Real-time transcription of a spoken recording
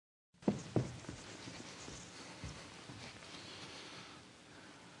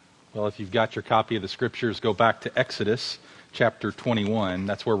Well, if you've got your copy of the Scriptures, go back to Exodus chapter 21.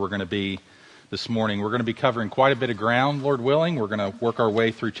 That's where we're going to be this morning. We're going to be covering quite a bit of ground, Lord willing. We're going to work our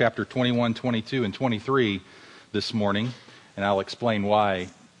way through chapter 21, 22, and 23 this morning, and I'll explain why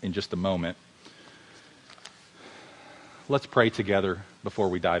in just a moment. Let's pray together before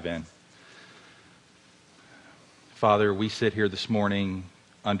we dive in. Father, we sit here this morning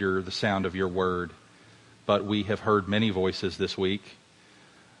under the sound of your word, but we have heard many voices this week.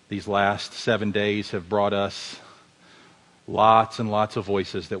 These last 7 days have brought us lots and lots of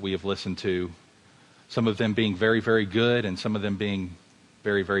voices that we have listened to, some of them being very, very good, and some of them being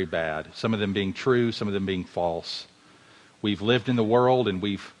very, very bad, some of them being true, some of them being false. We've lived in the world, and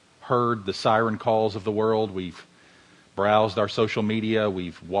we've heard the siren calls of the world. We've browsed our social media.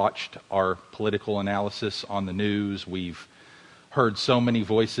 We've watched our political analysis on the news. We've heard so many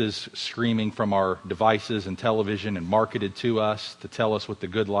voices screaming from our devices and television and marketed to us to tell us what the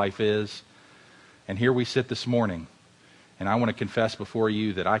good life is. And here we sit this morning, and I want to confess before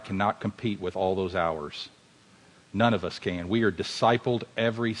you that I cannot compete with all those hours. None of us can. We are discipled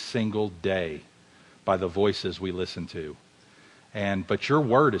every single day by the voices we listen to. But your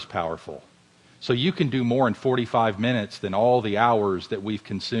word is powerful. So you can do more in 45 minutes than all the hours that we've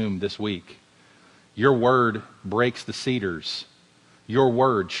consumed this week. Your word breaks the cedars. Your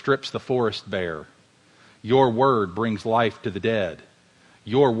word strips the forest bare. Your word brings life to the dead.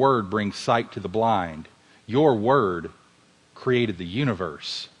 Your word brings sight to the blind. Your word created the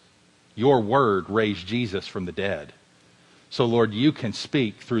universe. Your word raised Jesus from the dead. So Lord, you can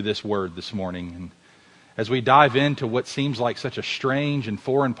speak through this word this morning. And as we dive into what seems like such a strange and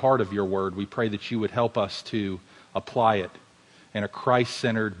foreign part of your word, we pray that you would help us to apply it in a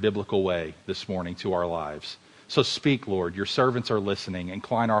Christ-centered biblical way this morning to our lives. So speak, Lord. Your servants are listening.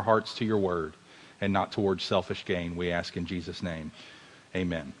 Incline our hearts to your word and not towards selfish gain, we ask in Jesus' name.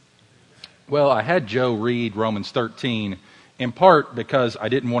 Amen. Well, I had Joe read Romans 13 in part because I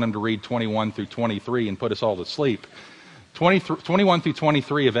didn't want him to read 21 through 23 and put us all to sleep. 21 through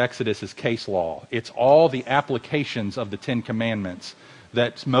 23 of Exodus is case law. It's all the applications of the Ten Commandments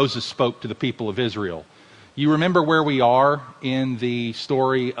that Moses spoke to the people of Israel. You remember where we are in the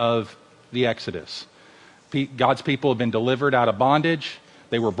story of the Exodus. God's people have been delivered out of bondage.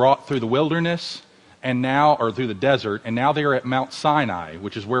 They were brought through the wilderness or through the desert, and now they are at Mount Sinai,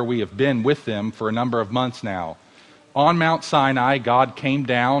 which is where we have been with them for a number of months now. On Mount Sinai, God came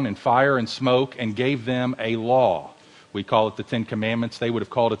down in fire and smoke and gave them a law. We call it the Ten Commandments. They would have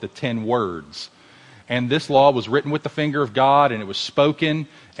called it the 10 Words. And this law was written with the finger of God, and it was spoken,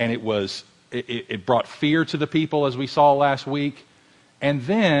 and it brought fear to the people, as we saw last week. And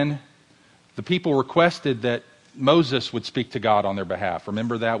then the people requested that Moses would speak to God on their behalf.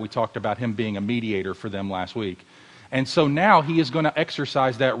 Remember that? We talked about him being a mediator for them last week. And so now he is going to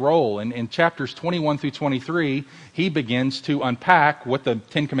exercise that role. And in chapters 21 through 23, he begins to unpack what the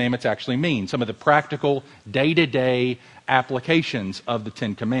Ten Commandments actually mean, some of the practical, day-to-day applications of the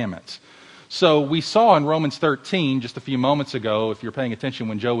Ten Commandments. So we saw in Romans 13, just a few moments ago, if you're paying attention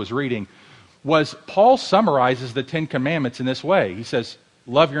when Joe was reading, was Paul summarizes the Ten Commandments in this way. He says,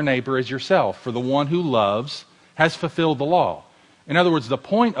 love your neighbor as yourself, for the one who loves has fulfilled the law. In other words, the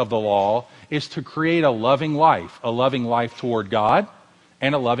point of the law is to create a loving life toward God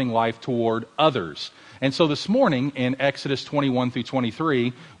and a loving life toward others. And so this morning in Exodus 21 through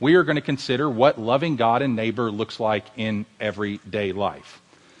 23, we are going to consider what loving God and neighbor looks like in everyday life.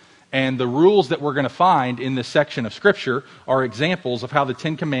 And the rules that we're going to find in this section of Scripture are examples of how the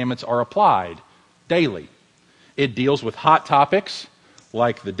Ten Commandments are applied daily. It deals with hot topics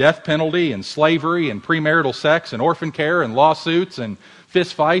like the death penalty and slavery and premarital sex and orphan care and lawsuits and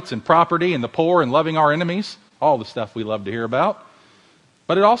fist fights and property and the poor and loving our enemies, all the stuff we love to hear about.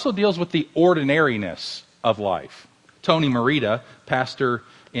 But it also deals with the ordinariness of life. Tony Merida, pastor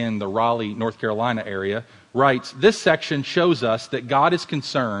in the Raleigh, North Carolina area, writes, this section shows us that God is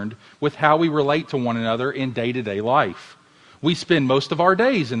concerned with how we relate to one another in day-to-day life. We spend most of our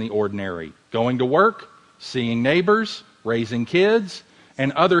days in the ordinary, going to work, seeing neighbors, raising kids,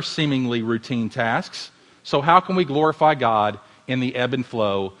 and other seemingly routine tasks. So how can we glorify God in the ebb and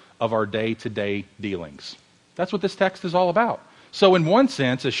flow of our day-to-day dealings? That's what this text is all about. So in one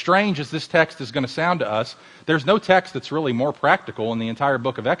sense, as strange as this text is going to sound to us, there's no text that's really more practical in the entire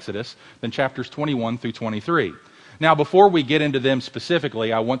book of Exodus than chapters 21 through 23. Now, before we get into them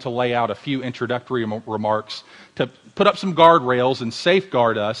specifically, I want to lay out a few introductory remarks to put up some guardrails and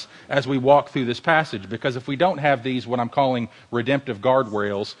safeguard us as we walk through this passage, because if we don't have these, what I'm calling redemptive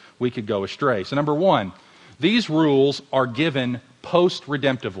guardrails, we could go astray. So number one, these rules are given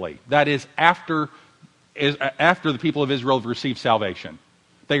post-redemptively. That is, after the people of Israel have received salvation.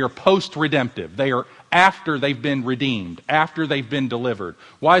 They are post-redemptive. They are after they've been redeemed, after they've been delivered.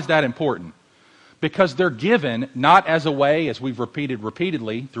 Why is that important? Because they're given not as a way, as we've repeated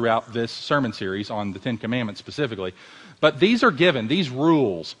repeatedly throughout this sermon series on the Ten Commandments specifically, but these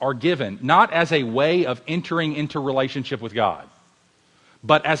rules are given not as a way of entering into relationship with God,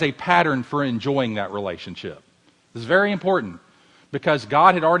 but as a pattern for enjoying that relationship. This is very important because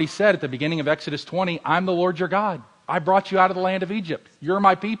God had already said at the beginning of Exodus 20, I'm the Lord your God. I brought you out of the land of Egypt. You're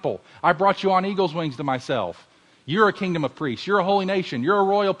my people. I brought you on eagle's wings to myself. You're a kingdom of priests. You're a holy nation. You're a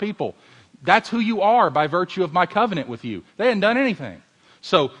royal people. That's who you are by virtue of my covenant with you. They hadn't done anything.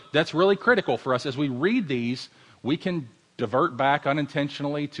 So that's really critical for us. As we read these, we can divert back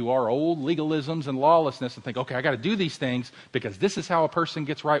unintentionally to our old legalisms and lawlessness and think, okay, I got to do these things because this is how a person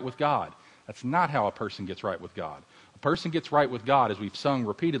gets right with God. That's not how a person gets right with God. A person gets right with God, as we've sung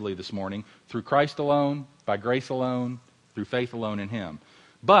repeatedly this morning, through Christ alone, by grace alone, through faith alone in Him.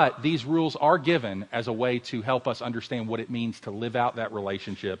 But these rules are given as a way to help us understand what it means to live out that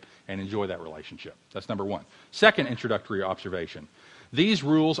relationship and enjoy that relationship. That's number one. Second introductory observation. These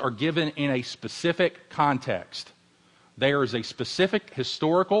rules are given in a specific context. There is a specific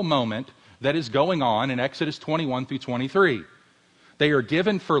historical moment that is going on in Exodus 21 through 23. They are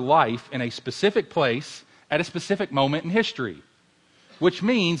given for life in a specific place at a specific moment in history, which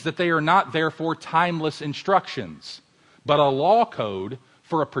means that they are not therefore timeless instructions, but a law code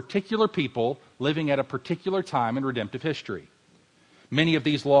for a particular people living at a particular time in redemptive history. Many of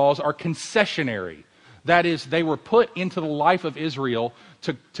these laws are concessionary. That is, they were put into the life of Israel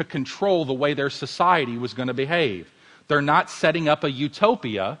to control the way their society was going to behave. They're not setting up a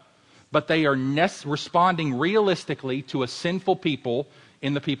utopia, but they are responding realistically to a sinful people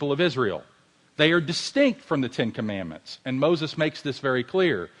in the people of Israel. They are distinct from the Ten Commandments, and Moses makes this very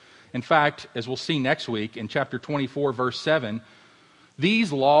clear. In fact, as we'll see next week in chapter 24, verse 7,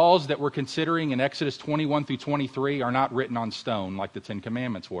 these laws that we're considering in Exodus 21 through 23 are not written on stone like the Ten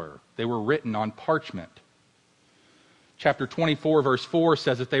Commandments were. They were written on parchment. Chapter 24, verse 4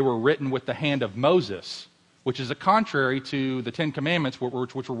 says that they were written with the hand of Moses, which is a contrary to the Ten Commandments,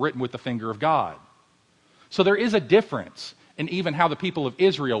 which were written with the finger of God. So there is a difference in even how the people of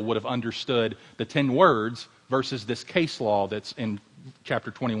Israel would have understood the 10 words versus this case law that's in chapter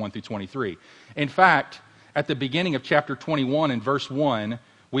 21 through 23. In fact, at the beginning of chapter 21 in verse 1,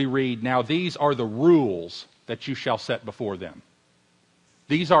 we read, "Now these are the rules that you shall set before them."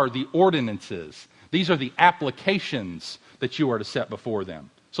 These are the ordinances. These are the applications that you are to set before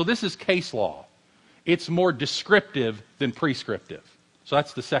them. So this is case law. It's more descriptive than prescriptive. So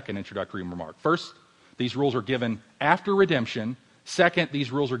that's the second introductory remark. First, these rules are given after redemption. Second, these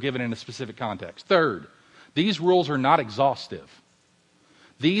rules are given in a specific context. Third, these rules are not exhaustive.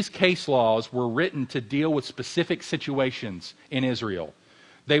 These case laws were written to deal with specific situations in Israel.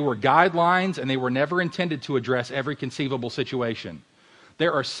 They were guidelines, and they were never intended to address every conceivable situation.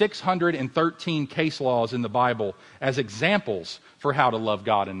 There are 613 case laws in the Bible as examples for how to love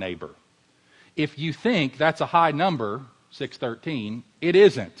God and neighbor. If you think that's a high number, 613, it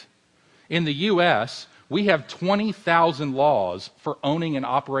isn't. In the U.S., we have 20,000 laws for owning and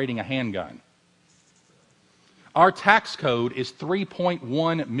operating a handgun. Our tax code is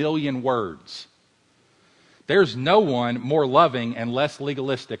 3.1 million words. There's no one more loving and less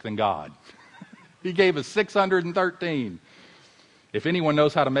legalistic than God. He gave us 613. If anyone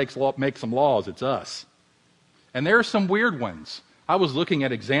knows how to make some laws, it's us. And there are some weird ones. I was looking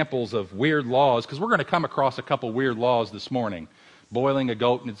at examples of weird laws, because we're going to come across a couple weird laws this morning. Boiling a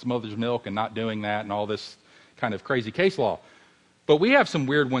goat in its mother's milk and not doing that and all this kind of crazy case law. But we have some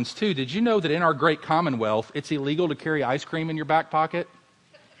weird ones too. Did you know that in our great Commonwealth, it's illegal to carry ice cream in your back pocket?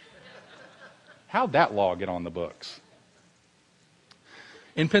 How'd that law get on the books?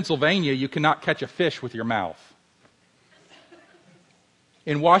 In Pennsylvania, you cannot catch a fish with your mouth.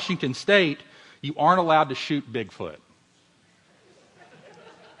 In Washington State, you aren't allowed to shoot Bigfoot.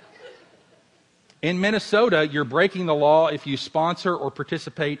 In Minnesota, you're breaking the law if you sponsor or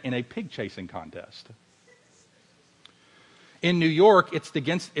participate in a pig chasing contest. In New York, it's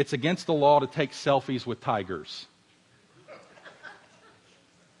against the law to take selfies with tigers.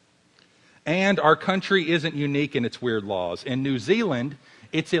 And our country isn't unique in its weird laws. In New Zealand,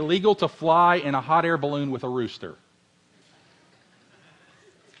 it's illegal to fly in a hot air balloon with a rooster.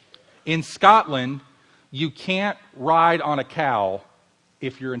 In Scotland, you can't ride on a cow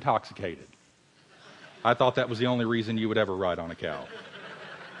if you're intoxicated. I thought that was the only reason you would ever ride on a cow.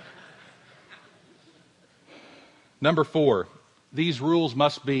 Number 4, these rules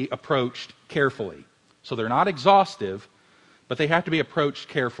must be approached carefully. So they're not exhaustive, but they have to be approached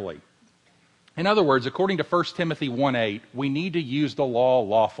carefully. In other words, according to 1 Timothy 1:8, we need to use the law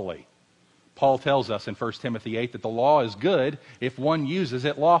lawfully. Paul tells us in 1 Timothy 8 that the law is good if one uses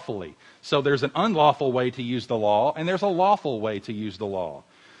it lawfully. So there's an unlawful way to use the law, and there's a lawful way to use the law.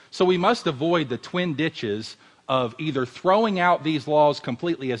 So we must avoid the twin ditches of either throwing out these laws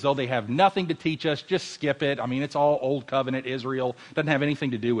completely as though they have nothing to teach us, just skip it. I mean, it's all Old Covenant Israel, doesn't have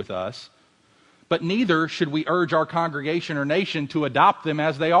anything to do with us. But neither should we urge our congregation or nation to adopt them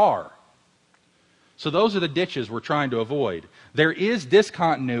as they are. So those are the ditches we're trying to avoid. There is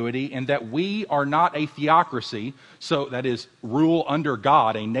discontinuity in that we are not a theocracy, so that is rule under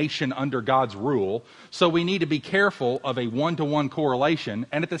God, a nation under God's rule. So we need to be careful of a one-to-one correlation.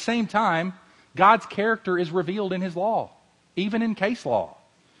 And at the same time, God's character is revealed in His law, even in case law.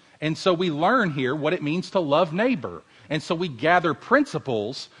 And so we learn here what it means to love neighbor. And so we gather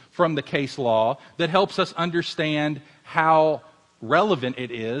principles from the case law that helps us understand how relevant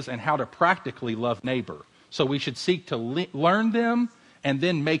it is and how to practically love neighbor. So we should seek to learn them and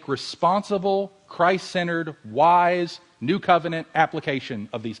then make responsible, Christ-centered, wise, new covenant application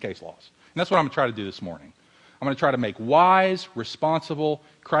of these case laws. And that's what I'm going to try to do this morning. I'm going to try to make wise, responsible,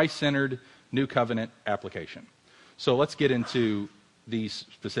 Christ-centered, new covenant application. So let's get into these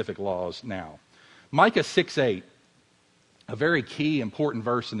specific laws now. Micah 6:8, a very key, important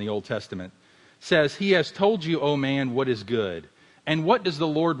verse in the Old Testament, says, "He has told you, O man, what is good. And what does the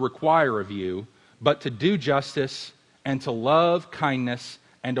Lord require of you but to do justice and to love kindness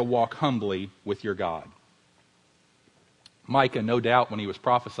and to walk humbly with your God?" Micah, no doubt, when he was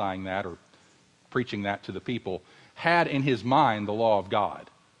prophesying that or preaching that to the people, had in his mind the law of God.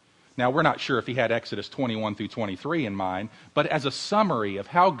 Now, we're not sure if he had Exodus 21 through 23 in mind, but as a summary of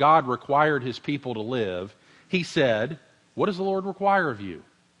how God required His people to live, he said, what does the Lord require of you?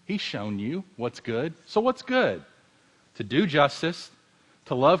 He's shown you what's good. So what's good? To do justice,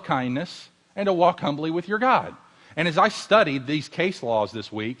 to love kindness, and to walk humbly with your God. And as I studied these case laws this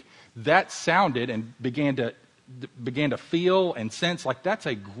week, that sounded and began to feel and sense like that's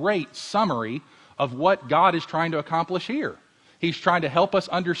a great summary of what God is trying to accomplish here. He's trying to help us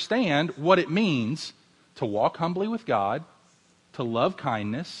understand what it means to walk humbly with God, to love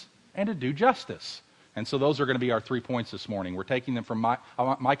kindness, and to do justice. And so those are going to be our 3 points this morning. We're taking them from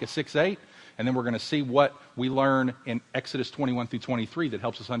Micah 6:8, and then we're going to see what we learn in Exodus 21 through 23 that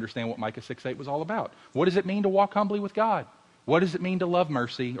helps us understand what Micah 6:8 was all about. What does it mean to walk humbly with God? What does it mean to love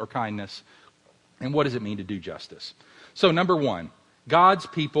mercy or kindness? And what does it mean to do justice? So number one, God's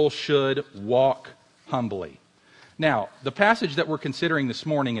people should walk humbly. Now, the passage that we're considering this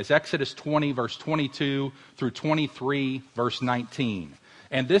morning is Exodus 20, verse 22 through 23, verse 19.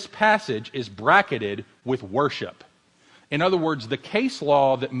 And this passage is bracketed with worship. In other words, the case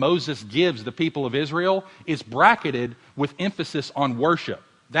law that Moses gives the people of Israel is bracketed with emphasis on worship.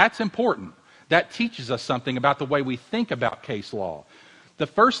 That's important. That teaches us something about the way we think about case law. The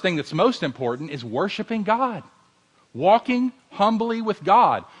first thing that's most important is worshiping God. Walking humbly with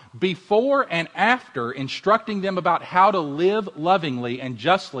God. Before and after instructing them about how to live lovingly and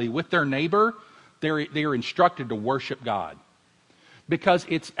justly with their neighbor, they are instructed to worship God. Because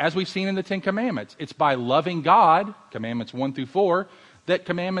it's, as we've seen in the Ten Commandments, it's by loving God, Commandments 1 through 4, that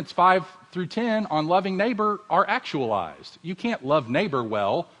Commandments 5 through 10 on loving neighbor are actualized. You can't love neighbor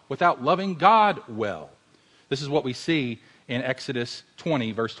well without loving God well. This is what we see in Exodus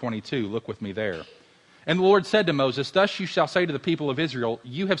 20, verse 22. Look with me there. "And the Lord said to Moses, Thus you shall say to the people of Israel,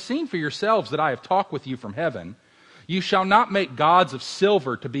 You have seen for yourselves that I have talked with you from heaven. You shall not make gods of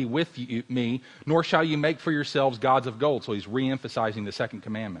silver to be with me, nor shall you make for yourselves gods of gold." So he's re-emphasizing the second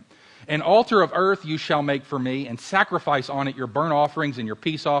commandment. "An altar of earth you shall make for me, and sacrifice on it your burnt offerings and your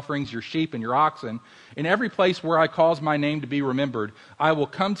peace offerings, your sheep and your oxen. In every place where I cause my name to be remembered, I will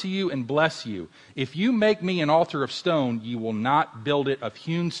come to you and bless you. If you make me an altar of stone, you will not build it of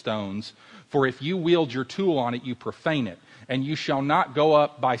hewn stones. For if you wield your tool on it, you profane it. And you shall not go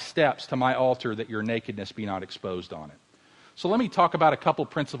up by steps to my altar, that your nakedness be not exposed on it." So let me talk about a couple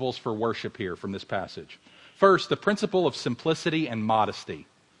principles for worship here from this passage. First, the principle of simplicity and modesty.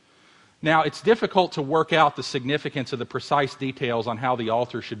 Now, it's difficult to work out the significance of the precise details on how the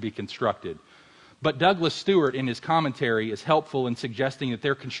altar should be constructed. But Douglas Stewart, in his commentary, is helpful in suggesting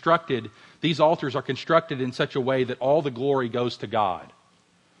that these altars are constructed in such a way that all the glory goes to God,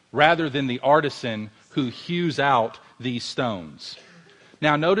 rather than the artisan who hews out these stones.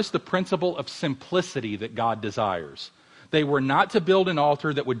 Now notice the principle of simplicity that God desires. They were not to build an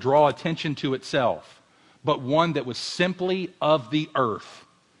altar that would draw attention to itself, but one that was simply of the earth.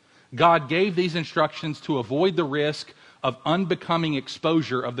 God gave these instructions to avoid the risk of unbecoming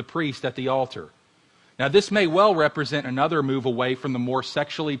exposure of the priest at the altar. Now, this may well represent another move away from the more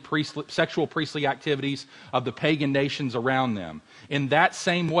sexual priestly activities of the pagan nations around them. In that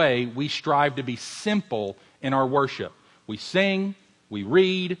same way, we strive to be simple in our worship. We sing, we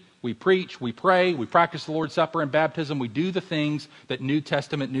read, we preach, we pray, we practice the Lord's Supper and baptism. We do the things that New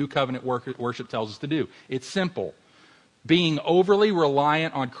Testament, New Covenant worship tells us to do. It's simple. Being overly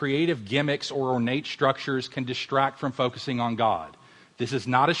reliant on creative gimmicks or ornate structures can distract from focusing on God. This is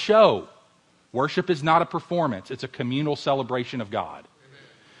not a show. Worship is not a performance. It's a communal celebration of God.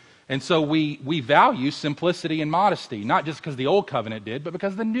 And so we value simplicity and modesty, not just because the Old Covenant did, but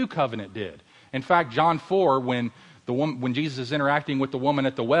because the New Covenant did. In fact, John 4, when Jesus is interacting with the woman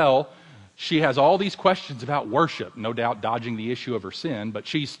at the well, she has all these questions about worship, no doubt dodging the issue of her sin, but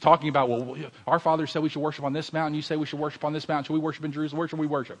she's talking about, well, our father said we should worship on this mountain, you say we should worship on this mountain, should we worship in Jerusalem, where should we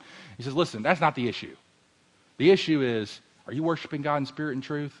worship? He says, listen, that's not the issue. The issue is, are you worshiping God in spirit and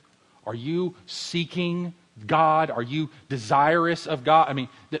truth? Are you seeking God? Are you desirous of God? I mean,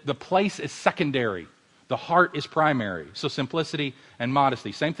 the place is secondary. The heart is primary. So simplicity and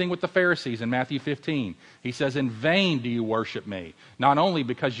modesty. Same thing with the Pharisees in Matthew 15. He says, in vain do you worship me. Not only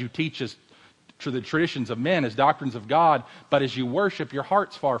because you teach us to the traditions of men as doctrines of God, but as you worship, your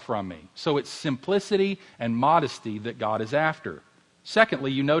heart's far from me. So it's simplicity and modesty that God is after.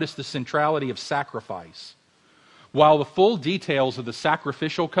 Secondly, you notice the centrality of sacrifice. While the full details of the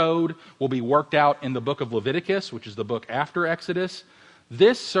sacrificial code will be worked out in the book of Leviticus, which is the book after Exodus,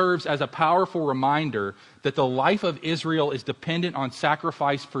 this serves as a powerful reminder that the life of Israel is dependent on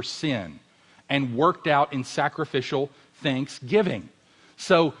sacrifice for sin and worked out in sacrificial thanksgiving.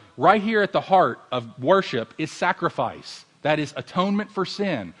 So right here at the heart of worship is sacrifice. That is atonement for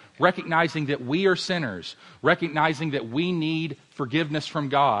sin, recognizing that we are sinners, recognizing that we need forgiveness from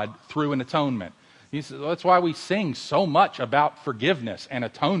God through an atonement. He says, that's why we sing so much about forgiveness and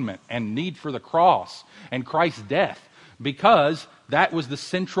atonement and need for the cross and Christ's death, because that was the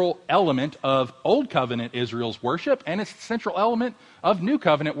central element of Old Covenant Israel's worship, and it's the central element of New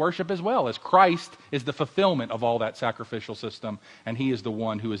Covenant worship as well, as Christ is the fulfillment of all that sacrificial system, and He is the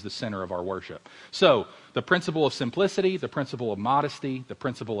one who is the center of our worship. So, the principle of simplicity, the principle of modesty, the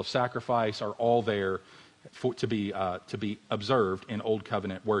principle of sacrifice are all there to be observed in Old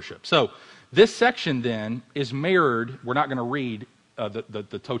Covenant worship. So, this section then is mirrored. We're not going to read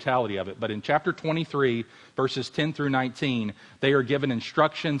the totality of it, but in chapter 23, verses 10 through 19, they are given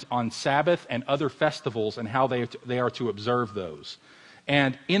instructions on Sabbath and other festivals and how they are to observe those.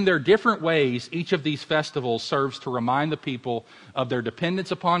 And in their different ways, each of these festivals serves to remind the people of their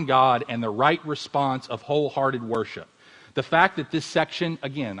dependence upon God and the right response of wholehearted worship. The fact that this section,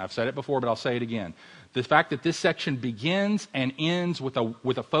 again, I've said it before, but I'll say it again. The fact that this section begins and ends with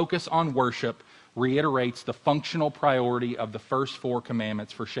a focus on worship reiterates the functional priority of the first 4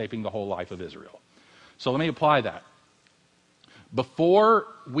 commandments for shaping the whole life of Israel. So let me apply that. Before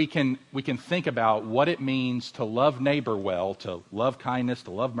we can think about what it means to love neighbor well, to love kindness,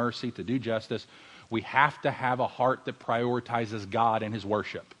 to love mercy, to do justice, we have to have a heart that prioritizes God and His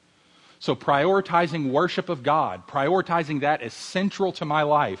worship. So prioritizing worship of God, prioritizing that as central to my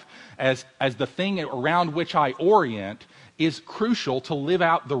life, as the thing around which I orient, is crucial to live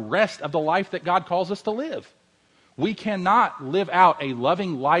out the rest of the life that God calls us to live. We cannot live out a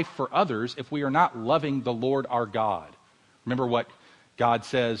loving life for others if we are not loving the Lord our God. Remember what God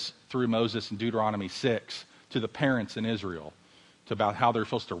says through Moses in Deuteronomy 6 to the parents in Israel, about how they're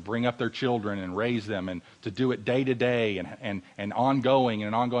supposed to bring up their children and raise them and to do it day to day and ongoing in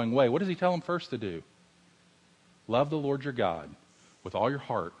an ongoing way. What does He tell them first to do? Love the Lord your God with all your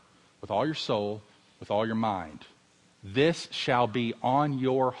heart, with all your soul, with all your mind. This shall be on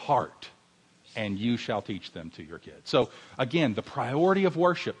your heart, and you shall teach them to your kids. So again, the priority of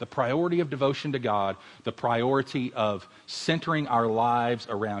worship, the priority of devotion to God, the priority of centering our lives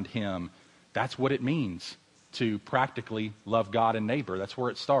around Him, that's what it means to practically love God and neighbor. That's where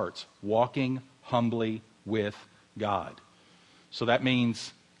it starts. Walking humbly with God. So that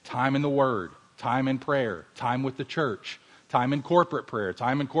means time in the Word, time in prayer, time with the church, time in corporate prayer,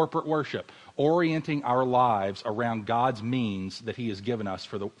 time in corporate worship, orienting our lives around God's means that He has given us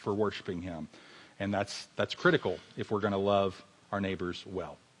for worshiping Him. And that's critical if we're going to love our neighbors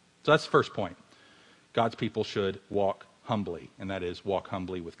well. So that's the first point. God's people should walk humbly, and that is walk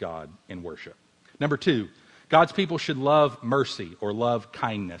humbly with God in worship. Number 2, God's people should love mercy or love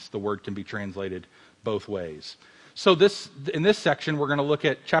kindness. The word can be translated both ways. So in this section, we're going to look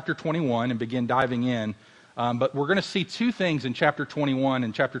at chapter 21 and begin diving in. But we're going to see 2 things in chapter 21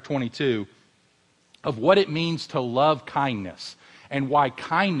 and chapter 22 of what it means to love kindness and why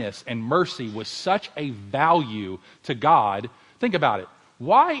kindness and mercy was such a value to God. Think about it.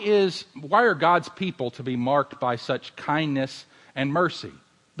 Why are God's people to be marked by such kindness and mercy?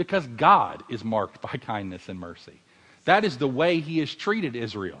 Because God is marked by kindness and mercy. That is the way he has treated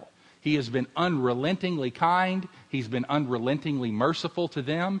Israel. He has been unrelentingly kind. He's been unrelentingly merciful to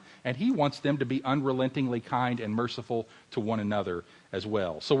them. And he wants them to be unrelentingly kind and merciful to one another as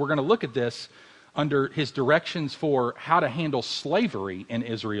well. So we're going to look at this under his directions for how to handle slavery in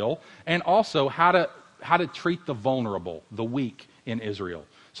Israel, and also how to treat the vulnerable, the weak in Israel.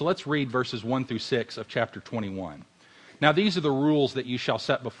 So let's read verses 1 through 6 of chapter 21. Now these are the rules that you shall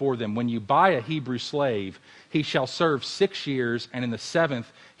set before them. When you buy a Hebrew slave, he shall serve 6 years, and in the 7th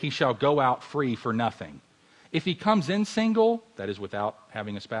he shall go out free for nothing. If he comes in single, that is without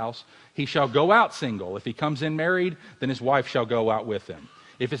having a spouse, he shall go out single. If he comes in married, then his wife shall go out with him.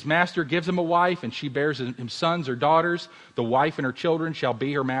 If his master gives him a wife, and she bears him sons or daughters, the wife and her children shall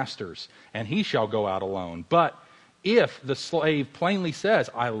be her master's, and he shall go out alone. But if the slave plainly says,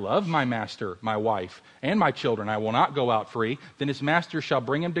 I love my master, my wife, and my children, I will not go out free, then his master shall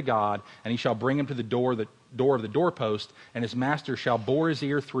bring him to God, and he shall bring him to the door of the doorpost, and his master shall bore his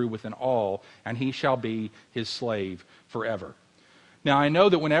ear through with an awl, and he shall be his slave forever. Now I know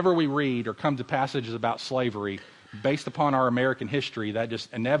that whenever we read or come to passages about slavery, based upon our American history, that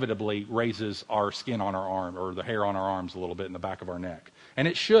just inevitably raises our skin on our arm, or the hair on our arms a little bit in the back of our neck. And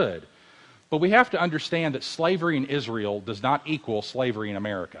it should. But we have to understand that slavery in Israel does not equal slavery in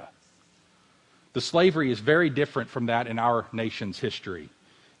America. The slavery is very different from that in our nation's history.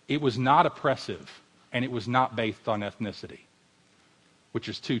 It was not oppressive, and it was not based on ethnicity, which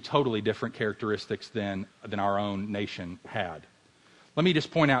is two totally different characteristics than our own nation had. Let me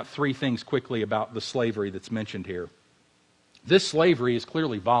just point out 3 things quickly about the slavery that's mentioned here. This slavery is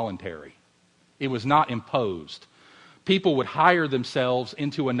clearly voluntary. It was not imposed. People would hire themselves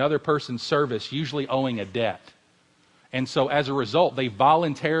into another person's service, usually owing a debt. And so as a result, they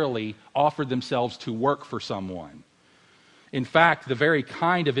voluntarily offered themselves to work for someone. In fact, the very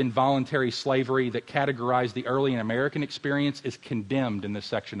kind of involuntary slavery that categorized the early American experience is condemned in this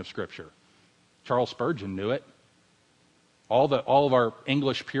section of Scripture. Charles Spurgeon knew it. All of our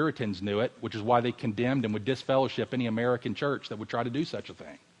English Puritans knew it, which is why they condemned and would disfellowship any American church that would try to do such a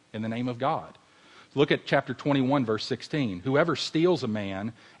thing in the name of God. Look at chapter 21, verse 16. Whoever steals a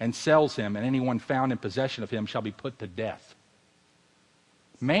man and sells him, and anyone found in possession of him shall be put to death.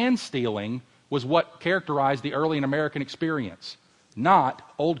 Man stealing was what characterized the early American experience, not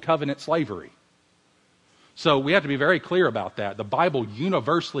Old Covenant slavery. So we have to be very clear about that. The Bible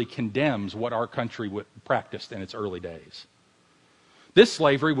universally condemns what our country practiced in its early days. This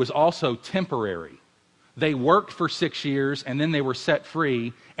slavery was also temporary. They worked for 6 years, and then they were set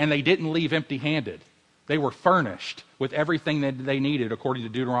free, and they didn't leave empty-handed. They were furnished with everything that they needed, according to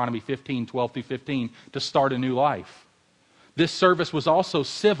Deuteronomy 15, 12 through 15, to start a new life. This service was also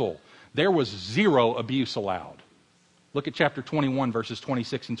civil. There was 0 abuse allowed. Look at chapter 21, verses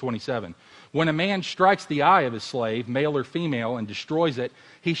 26 and 27. When a man strikes the eye of his slave, male or female, and destroys it,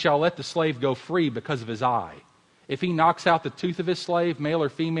 he shall let the slave go free because of his eye. If he knocks out the tooth of his slave, male or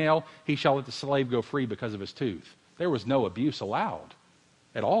female, he shall let the slave go free because of his tooth. There was no abuse allowed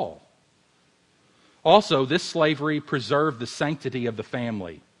at all. Also, this slavery preserved the sanctity of the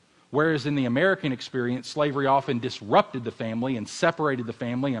family. Whereas in the American experience, slavery often disrupted the family and separated the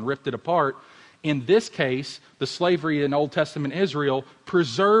family and ripped it apart. In this case, the slavery in Old Testament Israel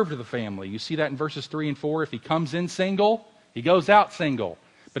preserved the family. You see that in verses 3 and 4. If he comes in single, he goes out single.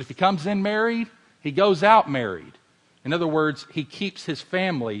 But if he comes in married, he goes out married. In other words, he keeps his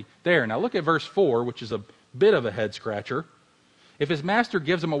family there. Now look at verse 4, which is a bit of a head scratcher. If his master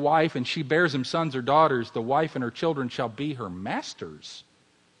gives him a wife and she bears him sons or daughters, the wife and her children shall be her master's,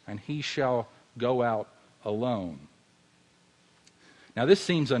 and he shall go out alone. Now this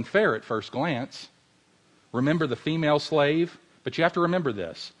seems unfair at first glance. Remember the female slave? But you have to remember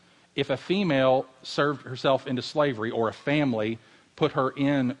this. If a female served herself into slavery, or a family put her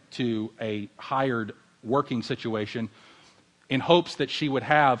into a hired working situation in hopes that she would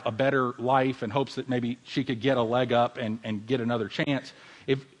have a better life, in hopes that maybe she could get a leg up and get another chance,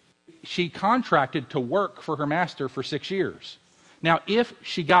 if she contracted to work for her master for 6 years. Now, if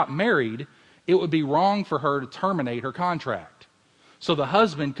she got married, it would be wrong for her to terminate her contract. So the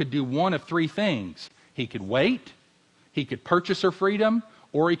husband could do one of 3 things. He could wait, he could purchase her freedom,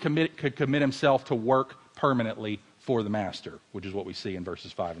 or he could commit himself to work permanently for the master, which is what we see in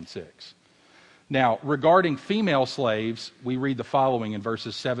verses 5 and 6. Now, regarding female slaves, we read the following in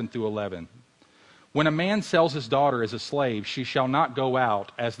verses 7 through 11. When a man sells his daughter as a slave, she shall not go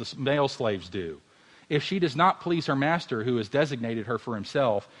out as the male slaves do. If she does not please her master, who has designated her for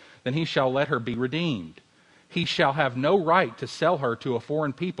himself, then he shall let her be redeemed. he shall have no right to sell her to a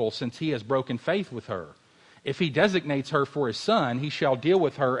foreign people, since he has broken faith with her. If he designates her for his son, he shall deal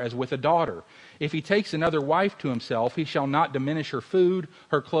with her as with a daughter. If he takes another wife to himself, he shall not diminish her food,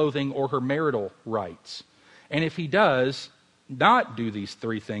 her clothing, or her marital rights. And if he does not do these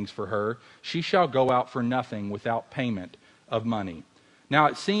three things for her, she shall go out for nothing without payment of money. Now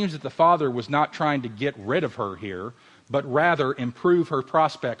it seems that the father was not trying to get rid of her here, but rather improve her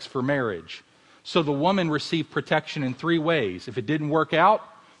prospects for marriage. So the woman received protection in three ways. If it didn't work out,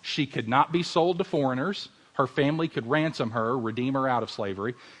 she could not be sold to foreigners. Her family could ransom her, redeem her out of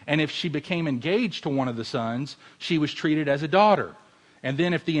slavery. And if she became engaged to one of the sons, she was treated as a daughter. And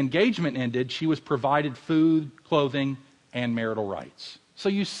then if the engagement ended, she was provided food, clothing, and marital rights. So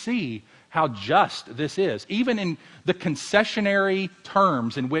you see how just this is. Even in the concessionary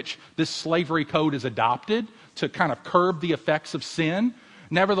terms in which this slavery code is adopted to kind of curb the effects of sin,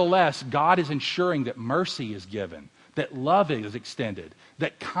 nevertheless, God is ensuring that mercy is given, that love is extended,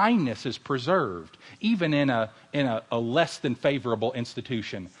 that kindness is preserved, even in a less than favorable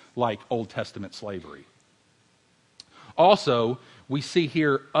institution like Old Testament slavery. Also, we see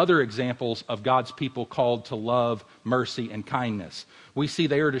here other examples of God's people called to love, mercy, and kindness. We see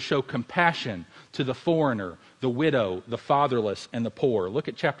they are to show compassion to the foreigner, the widow, the fatherless, and the poor. Look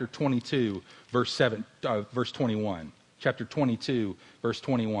at chapter 22, verse 21. Chapter 22, verse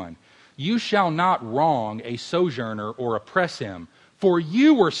 21. You shall not wrong a sojourner or oppress him, for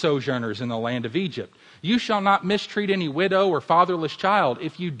you were sojourners in the land of Egypt. You shall not mistreat any widow or fatherless child.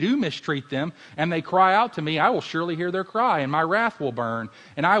 If you do mistreat them, and they cry out to me, I will surely hear their cry, and my wrath will burn,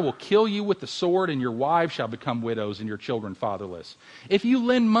 and I will kill you with the sword, and your wives shall become widows, and your children fatherless. If you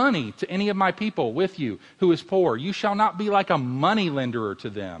lend money to any of my people with you who is poor, you shall not be like a money lenderer to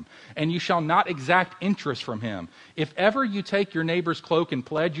them, and you shall not exact interest from him. If ever you take your neighbor's cloak and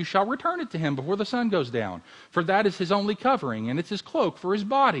pledge, you shall return it to him before the sun goes down, for that is his only covering, and it's his cloak for his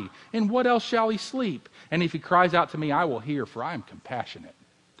body. In what else shall he sleep? And if he cries out to me, I will hear, for I am compassionate.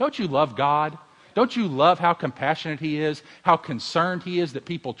 Don't you love God? Don't you love how compassionate he is, how concerned he is that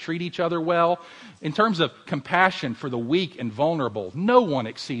people treat each other well? In terms of compassion for the weak and vulnerable, no one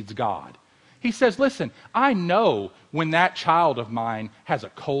exceeds God. He says, listen, I know when that child of mine has a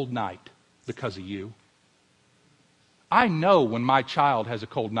cold night because of you. I know when my child has a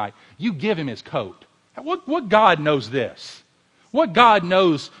cold night. You give him his coat. What God knows this? What God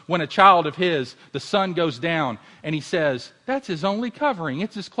knows when a child of his, the sun goes down, and he says, that's his only covering.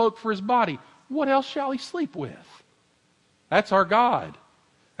 It's his cloak for his body. What else shall he sleep with? That's our God.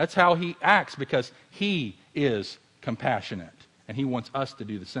 That's how he acts, because he is compassionate, and he wants us to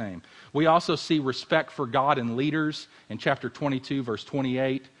do the same. We also see respect for God and leaders in chapter 22, verse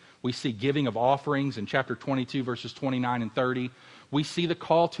 28. We see giving of offerings in chapter 22, verses 29 and 30. We see the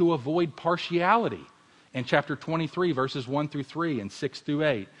call to avoid partiality in chapter 23, verses 1 through 3 and 6 through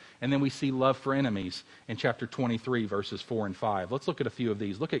 8. And then we see love for enemies in chapter 23, verses 4 and 5. Let's look at a few of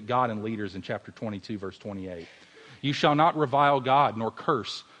these. Look at God and leaders in chapter 22, verse 28. You shall not revile God nor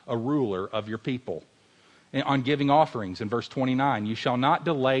curse a ruler of your people. On giving offerings in verse 29, you shall not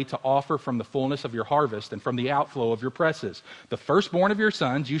delay to offer from the fullness of your harvest and from the outflow of your presses. The firstborn of your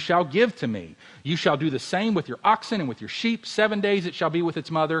sons you shall give to me. You shall do the same with your oxen and with your sheep. 7 days it shall be with its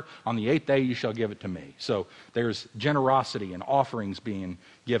mother. On the 8th day you shall give it to me. So there's generosity and offerings being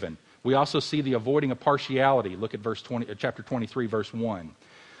given. We also see the avoiding of partiality. Look at chapter 23, verse 1.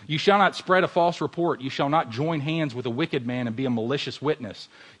 You shall not spread a false report. You shall not join hands with a wicked man and be a malicious witness.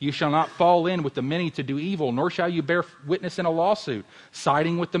 You shall not fall in with the many to do evil, nor shall you bear witness in a lawsuit,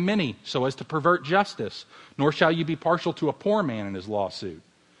 siding with the many so as to pervert justice, nor shall you be partial to a poor man in his lawsuit.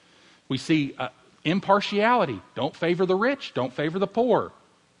 We see impartiality. Don't favor the rich. Don't favor the poor.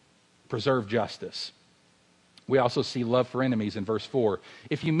 Preserve justice. We also see love for enemies in verse 4.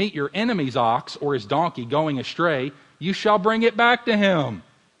 If you meet your enemy's ox or his donkey going astray, you shall bring it back to him.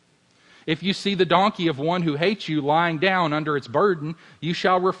 If you see the donkey of one who hates you lying down under its burden, you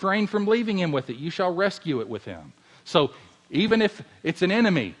shall refrain from leaving him with it. You shall rescue it with him. So even if it's an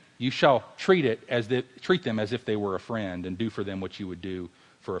enemy, you shall treat them as if they were a friend, and do for them what you would do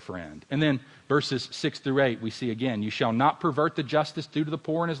for a friend. And then verses 6 through 8, we see again, you shall not pervert the justice due to the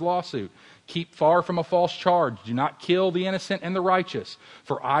poor in his lawsuit. Keep far from a false charge. Do not kill the innocent and the righteous,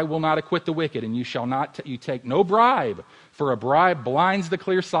 for I will not acquit the wicked. And you shall not you take no bribe, for a bribe blinds the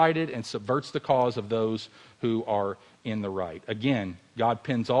clear-sighted and subverts the cause of those who are in the right. Again, God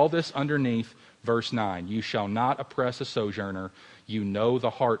pins all this underneath verse 9. You shall not oppress a sojourner. You know the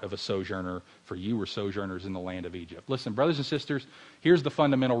heart of a sojourner, for you were sojourners in the land of Egypt. Listen, brothers and sisters, here's the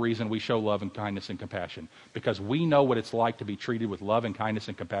fundamental reason we show love and kindness and compassion. Because we know what it's like to be treated with love and kindness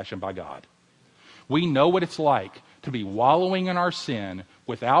and compassion by God. We know what it's like to be wallowing in our sin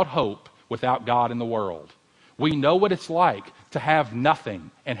without hope, without God in the world. We know what it's like to have nothing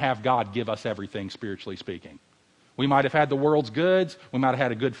and have God give us everything, spiritually speaking. We might have had the world's goods, we might have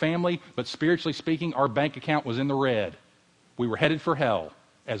had a good family, but spiritually speaking, our bank account was in the red. We were headed for hell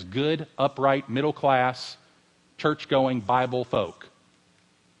as good, upright, middle-class, church-going Bible folk.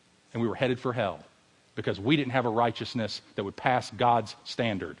 And we were headed for hell because we didn't have a righteousness that would pass God's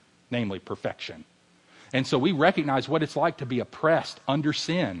standard, namely perfection. And so we recognize what it's like to be oppressed under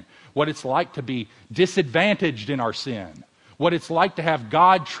sin, what it's like to be disadvantaged in our sin, what it's like to have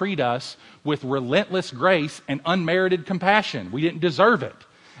God treat us with relentless grace and unmerited compassion. We didn't deserve it.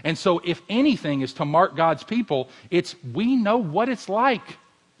 And so if anything is to mark God's people, it's we know what it's like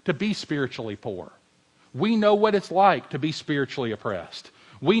to be spiritually poor. We know what it's like to be spiritually oppressed.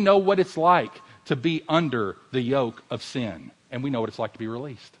 We know what it's like to be under the yoke of sin. And we know what it's like to be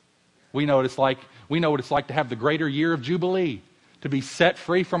released. We know what it's like to have the greater year of Jubilee, to be set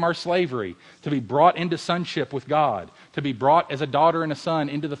free from our slavery, to be brought into sonship with God, to be brought as a daughter and a son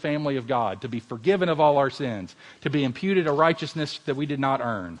into the family of God, to be forgiven of all our sins, to be imputed a righteousness that we did not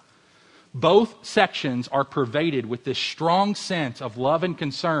earn. Both sections are pervaded with this strong sense of love and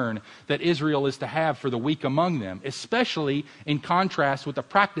concern that Israel is to have for the weak among them, especially in contrast with the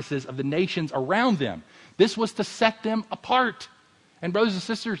practices of the nations around them. This was to set them apart. And brothers and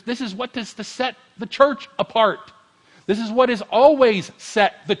sisters, this is what is to set the church apart. This is what has always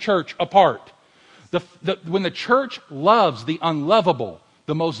set the church apart. When the church loves the unlovable,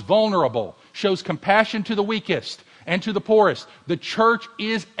 the most vulnerable, shows compassion to the weakest and to the poorest, the church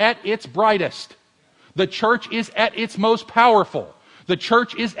is at its brightest. The church is at its most powerful. The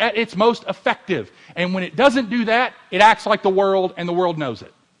church is at its most effective. And when it doesn't do that, it acts like the world, and the world knows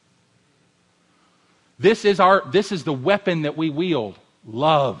it. This is the weapon that we wield.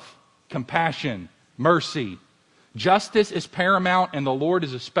 Love, compassion, mercy. Justice is paramount, and the Lord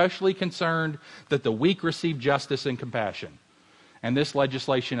is especially concerned that the weak receive justice and compassion. And this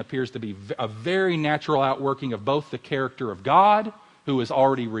legislation appears to be a very natural outworking of both the character of God, who has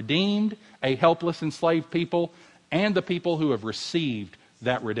already redeemed a helpless enslaved people, and the people who have received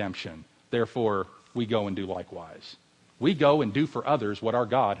that redemption. Therefore, we go and do likewise. We go and do for others what our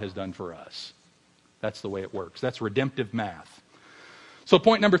God has done for us. That's the way it works. That's redemptive math. So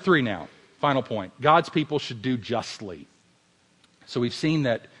point number 3 now. Final point. God's people should do justly. So we've seen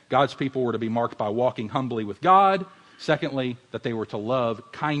that God's people were to be marked by walking humbly with God. Secondly, that they were to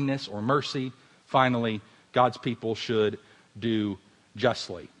love kindness or mercy. Finally, God's people should do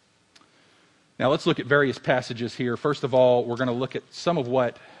justly. Now let's look at various passages here. First of all, we're going to look at some of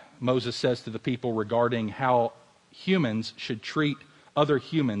what Moses says to the people regarding how humans should treat other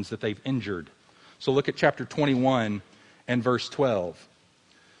humans that they've injured. So look at chapter 21 and verse 12.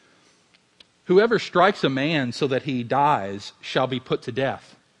 Whoever strikes a man so that he dies shall be put to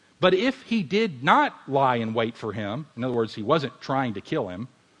death. But if he did not lie in wait for him, in other words, he wasn't trying to kill him,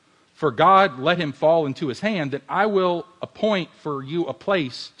 for God let him fall into his hand, then I will appoint for you a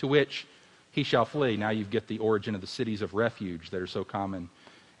place to which he shall flee. Now you get the origin of the cities of refuge that are so common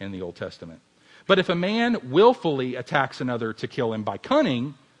in the Old Testament. But if a man willfully attacks another to kill him by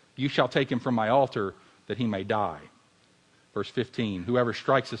cunning, you shall take him from my altar that he may die. Verse 15, whoever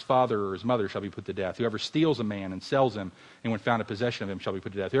strikes his father or his mother shall be put to death. Whoever steals a man and sells him, and when found in possession of him shall be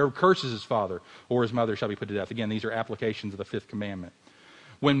put to death. Whoever curses his father or his mother shall be put to death. Again, these are applications of the 5th commandment.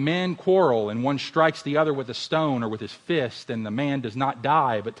 When men quarrel and one strikes the other with a stone or with his fist, and the man does not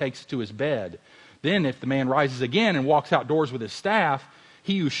die but takes it to his bed, then if the man rises again and walks outdoors with his staff,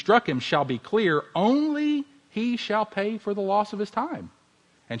 he who struck him shall be clear. Only he shall pay for the loss of his time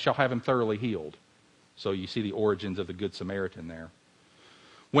and shall have him thoroughly healed. So you see the origins of the Good Samaritan there.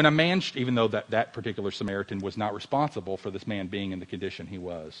 When a man, even though that particular Samaritan was not responsible for this man being in the condition he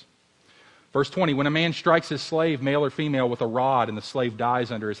was. Verse 20, when a man strikes his slave, male or female, with a rod, and the slave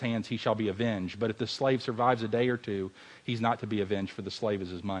dies under his hands, he shall be avenged. But if the slave survives a day or two, he's not to be avenged, for the slave is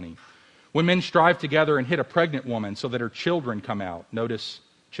his money. When men strive together and hit a pregnant woman so that her children come out. Notice,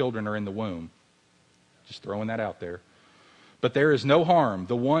 children are in the womb. Just throwing that out there. But there is no harm.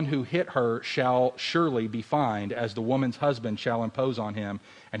 The one who hit her shall surely be fined, as the woman's husband shall impose on him,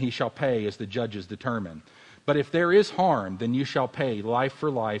 and he shall pay as the judges determine. But if there is harm, then you shall pay life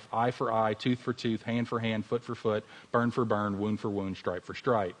for life, eye for eye, tooth for tooth, hand for hand, foot for foot, burn for burn, wound for wound, stripe for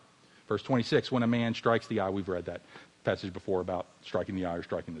stripe. Verse 26, when a man strikes the eye, we've read that passage before about striking the eye or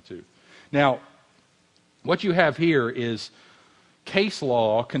striking the tooth. Now, what you have here is case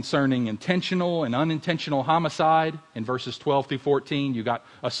law concerning intentional and unintentional homicide in verses 12 through 14. You got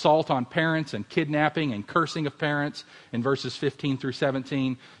assault on parents and kidnapping and cursing of parents in verses 15 through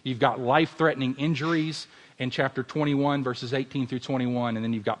 17. You've got life-threatening injuries in chapter 21, verses 18 through 21. And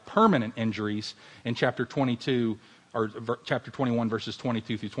then you've got permanent injuries in chapter 22, or chapter 21, verses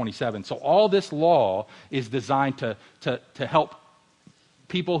 22 through 27. So all this law is designed to help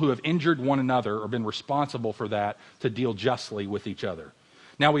people who have injured one another or been responsible for that to deal justly with each other.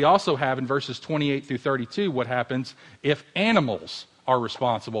 Now we also have in verses 28 through 32 what happens if animals are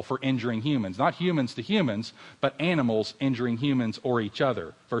responsible for injuring humans. Not humans to humans, but animals injuring humans or each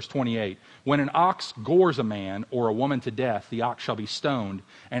other. Verse 28, when an ox gores a man or a woman to death, the ox shall be stoned,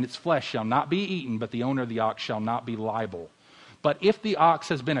 and its flesh shall not be eaten, but the owner of the ox shall not be liable. But if the ox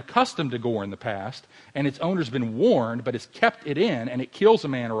has been accustomed to gore in the past, and its owner's been warned, but has kept it in, and it kills a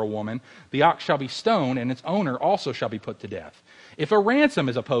man or a woman, the ox shall be stoned, and its owner also shall be put to death. If a ransom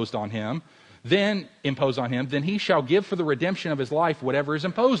is imposed on him, then he shall give for the redemption of his life whatever is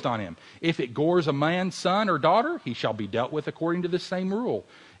imposed on him. If it gores a man's son or daughter, he shall be dealt with according to the same rule.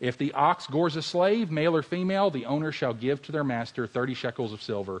 If the ox gores a slave, male or female, the owner shall give to their master 30 shekels of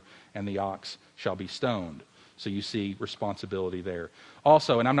silver, and the ox shall be stoned. So you see responsibility there.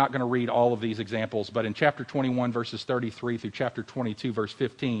 Also, and I'm not going to read all of these examples, but in chapter 21, verses 33 through chapter 22, verse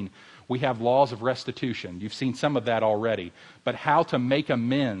 15, we have laws of restitution. You've seen some of that already. But how to make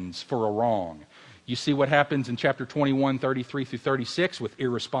amends for a wrong. You see what happens in chapter 21, 33 through 36 with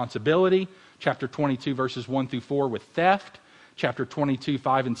irresponsibility. Chapter 22, verses 1 through 4 with theft. Chapter 22,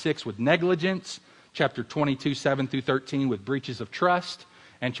 5 and 6 with negligence. Chapter 22, 7 through 13 with breaches of trust.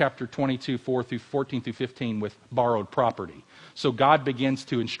 And chapter 22, 4 through 14 through 15 with borrowed property. So God begins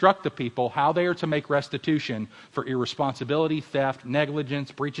to instruct the people how they are to make restitution for irresponsibility, theft,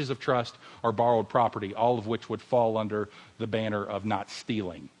 negligence, breaches of trust, or borrowed property, all of which would fall under the banner of not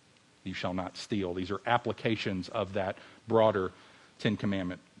stealing. You shall not steal. These are applications of that broader Ten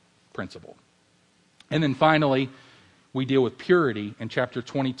Commandment principle. And then finally, we deal with purity in chapter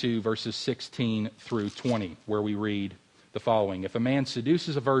 22, verses 16 through 20, where we read the following. If a man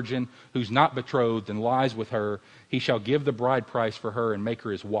seduces a virgin who's not betrothed and lies with her, he shall give the bride price for her and make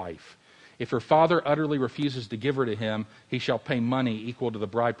her his wife. If her father utterly refuses to give her to him, he shall pay money equal to the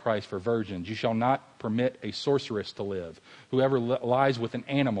bride price for virgins. You shall not permit a sorceress to live. Whoever lies with an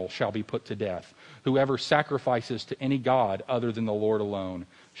animal shall be put to death. Whoever sacrifices to any god other than the Lord alone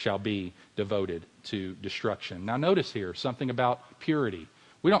shall be devoted to destruction. Now notice here something about purity.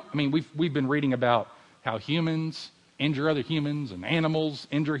 We've been reading about how humans injure other humans, and animals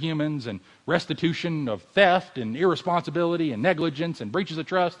injure humans, and restitution of theft and irresponsibility and negligence and breaches of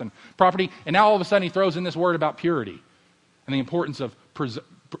trust and property. And now all of a sudden he throws in this word about purity and the importance of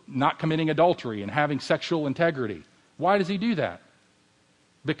not committing adultery and having sexual integrity. Why does he do that?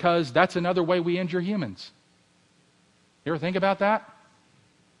 Because that's another way we injure humans. You ever think about that?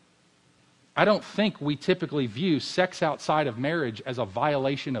 I don't think we typically view sex outside of marriage as a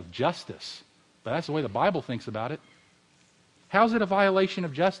violation of justice, but that's the way the Bible thinks about it. How's it a violation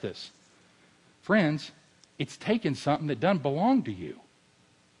of justice? Friends, it's taking something that doesn't belong to you.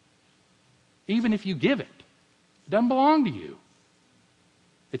 Even if you give it, it doesn't belong to you.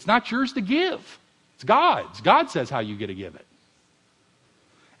 It's not yours to give. It's God's. God says how you get to give it.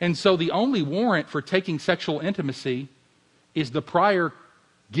 And so the only warrant for taking sexual intimacy is the prior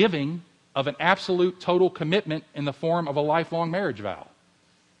giving of an absolute total commitment in the form of a lifelong marriage vow.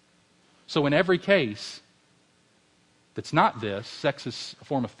 So in every case that's not this, sex is a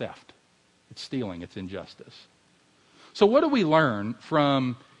form of theft. It's stealing. It's injustice. So what do we learn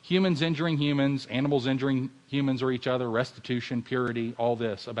from humans injuring humans, animals injuring humans or each other, restitution, purity, all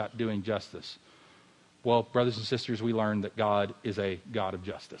this about doing justice? Well, brothers and sisters, we learn that God is a God of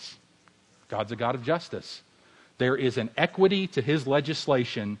justice. God's a God of justice. There is an equity to his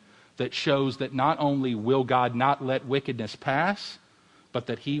legislation that shows that not only will God not let wickedness pass, but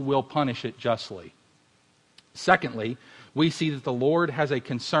that he will punish it justly. Secondly, we see that the Lord has a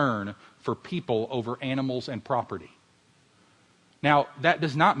concern for people over animals and property. Now, that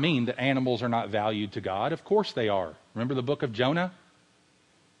does not mean that animals are not valued to God. Of course they are. Remember the book of Jonah?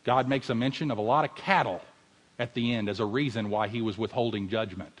 God makes a mention of a lot of cattle at the end as a reason why he was withholding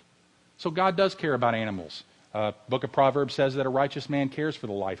judgment. So God does care about animals. Book of Proverbs says that a righteous man cares for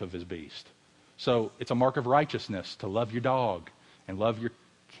the life of his beast. So it's a mark of righteousness to love your dog and love your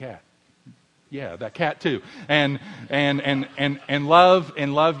cat. Yeah, that cat too. And love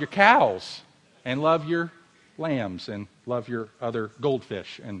your cows and love your lambs and love your other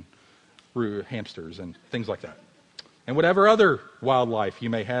goldfish and hamsters and things like that. And whatever other wildlife you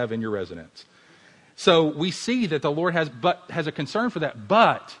may have in your residence. So we see that the Lord has a concern for that.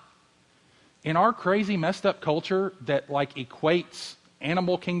 But in our crazy, messed up culture that like equates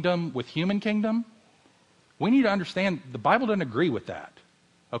animal kingdom with human kingdom, we need to understand the Bible doesn't agree with that.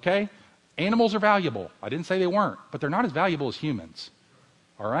 Okay? Animals are valuable. I didn't say they weren't, but they're not as valuable as humans.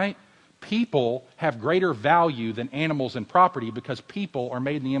 All right? People have greater value than animals and property because people are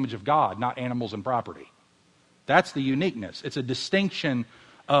made in the image of God, not animals and property. That's the uniqueness. It's a distinction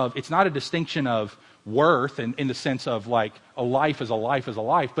of, it's not a distinction of worth in the sense of like a life is a life is a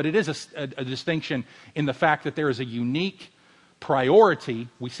life, but it is a distinction in the fact that there is a unique priority.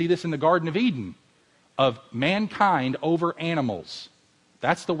 We see this in the Garden of Eden of mankind over animals.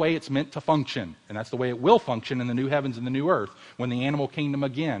 That's the way it's meant to function, and that's the way it will function in the new heavens and the new earth when the animal kingdom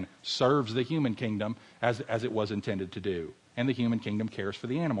again serves the human kingdom as it was intended to do. And the human kingdom cares for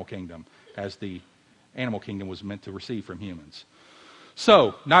the animal kingdom as the animal kingdom was meant to receive from humans.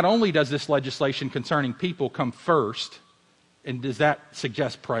 So, not only does this legislation concerning people come first, and does that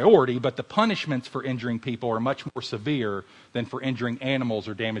suggest priority, but the punishments for injuring people are much more severe than for injuring animals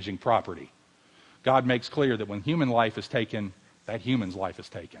or damaging property. God makes clear that when human life is taken, that human's life is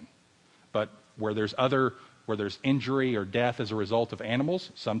taken. But where there's injury or death as a result of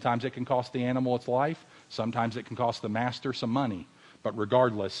animals, sometimes it can cost the animal its life, sometimes it can cost the master some money. But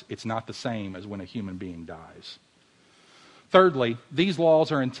regardless, it's not the same as when a human being dies. Thirdly, these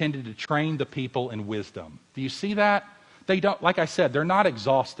laws are intended to train the people in wisdom. Do you see that? They don't, like I said, they're not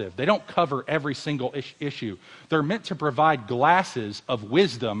exhaustive. They don't cover every single issue. They're meant to provide glasses of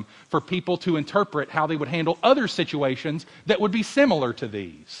wisdom for people to interpret how they would handle other situations that would be similar to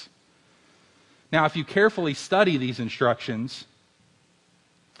these. Now, if you carefully study these instructions,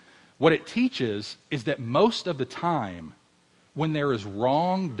 what it teaches is that most of the time, when there is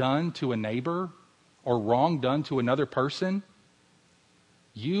wrong done to a neighbor or wrong done to another person,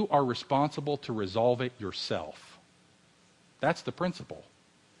 you are responsible to resolve it yourself. That's the principle.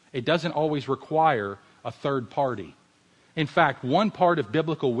 It doesn't always require a third party. In fact, one part of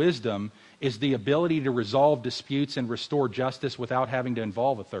biblical wisdom is the ability to resolve disputes and restore justice without having to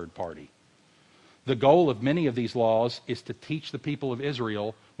involve a third party. The goal of many of these laws is to teach the people of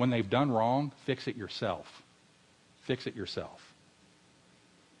Israel, when they've done wrong, fix it yourself. Fix it yourself.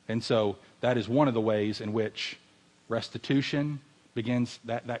 And so that is one of the ways in which restitution begins,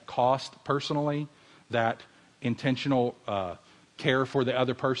 that cost personally, that intentional care for the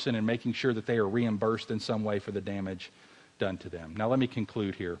other person and making sure that they are reimbursed in some way for the damage done to them. Now let me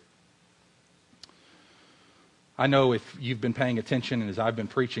conclude here. I know if you've been paying attention and as I've been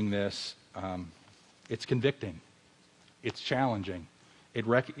preaching this, it's convicting. It's challenging.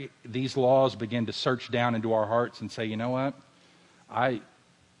 These laws begin to search down into our hearts and say, you know what? I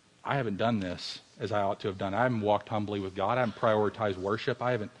haven't done this as I ought to have done. I haven't walked humbly with God. I haven't prioritized worship.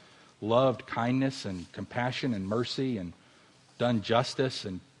 I haven't loved kindness and compassion and mercy and done justice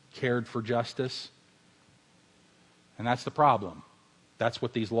and cared for justice. And that's the problem. That's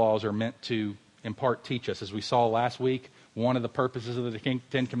what these laws are meant to, in part, teach us. As we saw last week, one of the purposes of the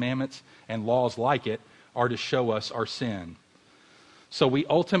Ten Commandments and laws like it are to show us our sin. So we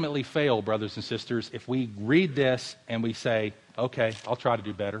ultimately fail, brothers and sisters, if we read this and we say, okay, I'll try to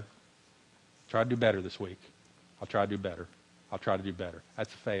do better. Try to do better this week. I'll try to do better. I'll try to do better.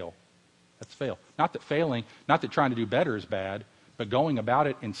 That's a fail. That's a fail. Not that trying to do better is bad, but going about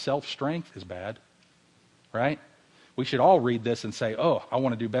it in self-strength is bad. Right? We should all read this and say, oh, I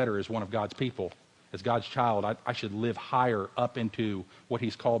want to do better as one of God's people. As God's child, I should live higher up into what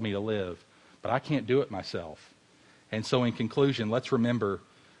He's called me to live. But I can't do it myself. And so in conclusion, let's remember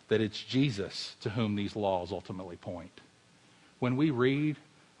that it's Jesus to whom these laws ultimately point. When we read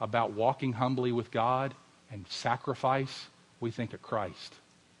about walking humbly with God and sacrifice, we think of Christ.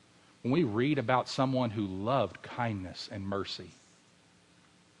 When we read about someone who loved kindness and mercy,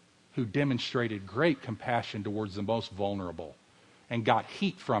 who demonstrated great compassion towards the most vulnerable, and got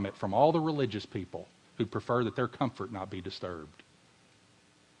heat from it from all the religious people who prefer that their comfort not be disturbed.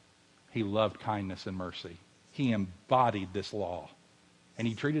 He loved kindness and mercy. He embodied this law. And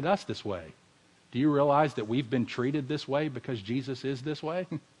He treated us this way. Do you realize that we've been treated this way because Jesus is this way?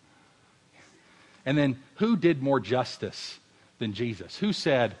 And then who did more justice than Jesus? Who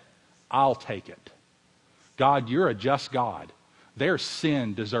said, I'll take it? God, you're a just God. Their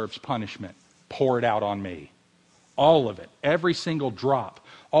sin deserves punishment. Pour it out on me. All of it. Every single drop.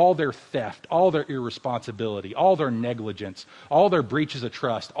 All their theft. All their irresponsibility. All their negligence. All their breaches of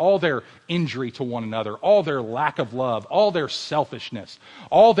trust. All their injury to one another. All their lack of love. All their selfishness.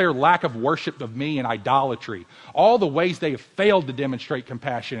 All their lack of worship of me and idolatry. All the ways they have failed to demonstrate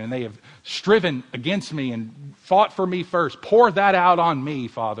compassion and they have striven against me and fought for me first. Pour that out on me,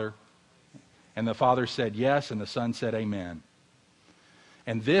 Father. And the Father said yes, and the Son said amen.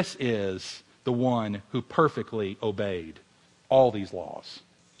 And this is the one who perfectly obeyed all these laws.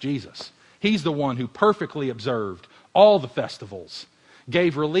 Jesus. He's the one who perfectly observed all the festivals,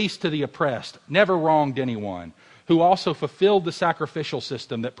 gave release to the oppressed, never wronged anyone, who also fulfilled the sacrificial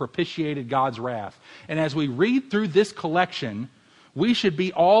system that propitiated God's wrath. And as we read through this collection, we should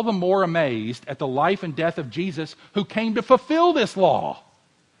be all the more amazed at the life and death of Jesus, who came to fulfill this law.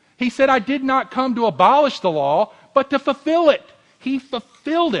 He said, I did not come to abolish the law, but to fulfill it. He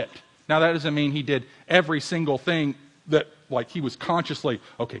fulfilled it. Now, that doesn't mean he did every single thing that, like, he was consciously,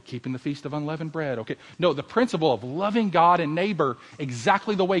 okay, keeping the Feast of Unleavened Bread. Okay. No, the principle of loving God and neighbor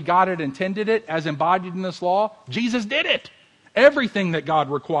exactly the way God had intended it, as embodied in this law, Jesus did it. Everything that God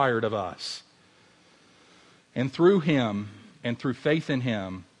required of us. And through him, and through faith in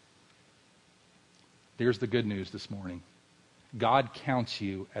him, here's the good news this morning. God counts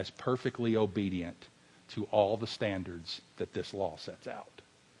you as perfectly obedient to all the standards that this law sets out.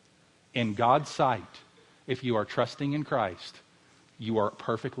 In God's sight, if you are trusting in Christ, you are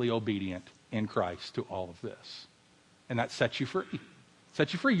perfectly obedient in Christ to all of this. And that sets you free.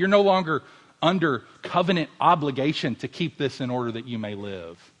 Sets you free. You're no longer under covenant obligation to keep this in order that you may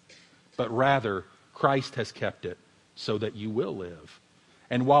live. But rather, Christ has kept it so that you will live.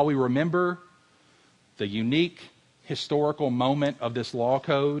 And while we remember the unique historical moment of this law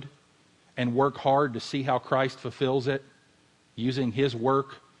code and work hard to see how Christ fulfills it, using his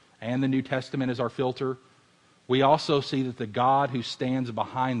work and the New Testament as our filter, we also see that the God who stands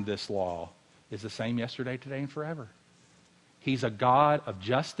behind this law is the same yesterday, today, and forever. He's a God of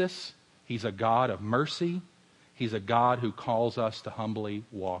justice. He's a God of mercy. He's a God who calls us to humbly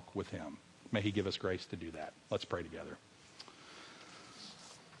walk with him. May he give us grace to do that. Let's pray together.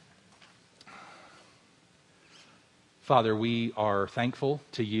 Father, we are thankful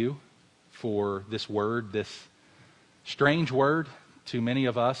to you for this word, this strange word to many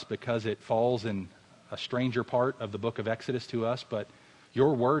of us because it falls in a stranger part of the book of Exodus to us, but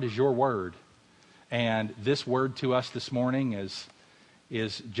your word is your word. And this word to us this morning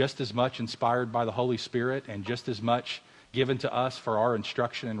is just as much inspired by the Holy Spirit and just as much given to us for our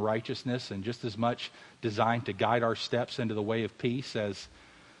instruction in righteousness and just as much designed to guide our steps into the way of peace as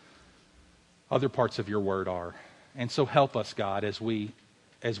other parts of your word are. And so help us, God, as we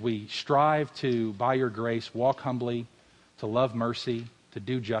strive to, by your grace, walk humbly, to love mercy, to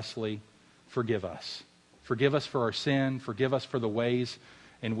do justly. Forgive us. Forgive us for our sin. Forgive us for the ways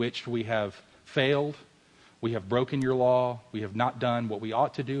in which we have failed. We have broken your law. We have not done what we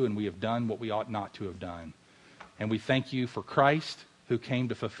ought to do, and we have done what we ought not to have done. And we thank you for Christ, who came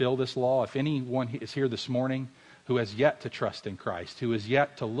to fulfill this law. If anyone is here this morning who has yet to trust in Christ, who has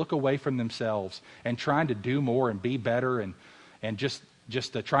yet to look away from themselves and trying to do more and be better and just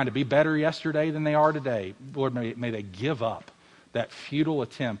trying to be better yesterday than they are today, Lord, may they give up that futile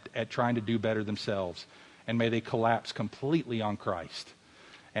attempt at trying to do better themselves, and may they collapse completely on Christ.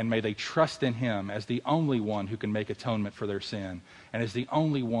 And may they trust in him as the only one who can make atonement for their sin, and as the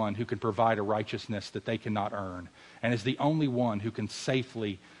only one who can provide a righteousness that they cannot earn, and as the only one who can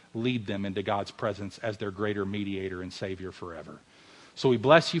safely lead them into God's presence as their greater mediator and Savior forever. So we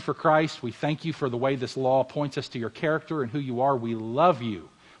bless you for Christ. We thank you for the way this law points us to your character and who you are. We love you.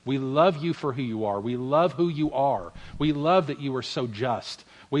 We love you for who you are. We love who you are. We love that you are so just.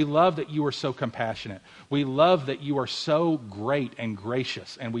 We love that you are so compassionate. We love that you are so great and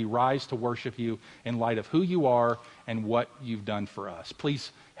gracious, and we rise to worship you in light of who you are and what you've done for us.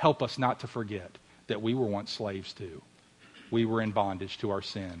 Please help us not to forget that we were once slaves too. We were in bondage to our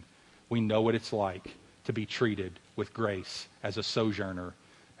sin. We know what it's like to be treated with grace as a sojourner,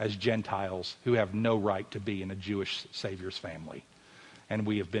 as Gentiles who have no right to be in a Jewish Savior's family. And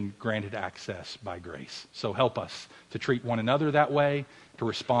we have been granted access by grace. So help us to treat one another that way, to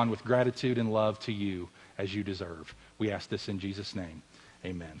respond with gratitude and love to you as you deserve. We ask this in Jesus' name.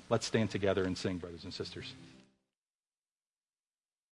 Amen. Let's stand together and sing, brothers and sisters.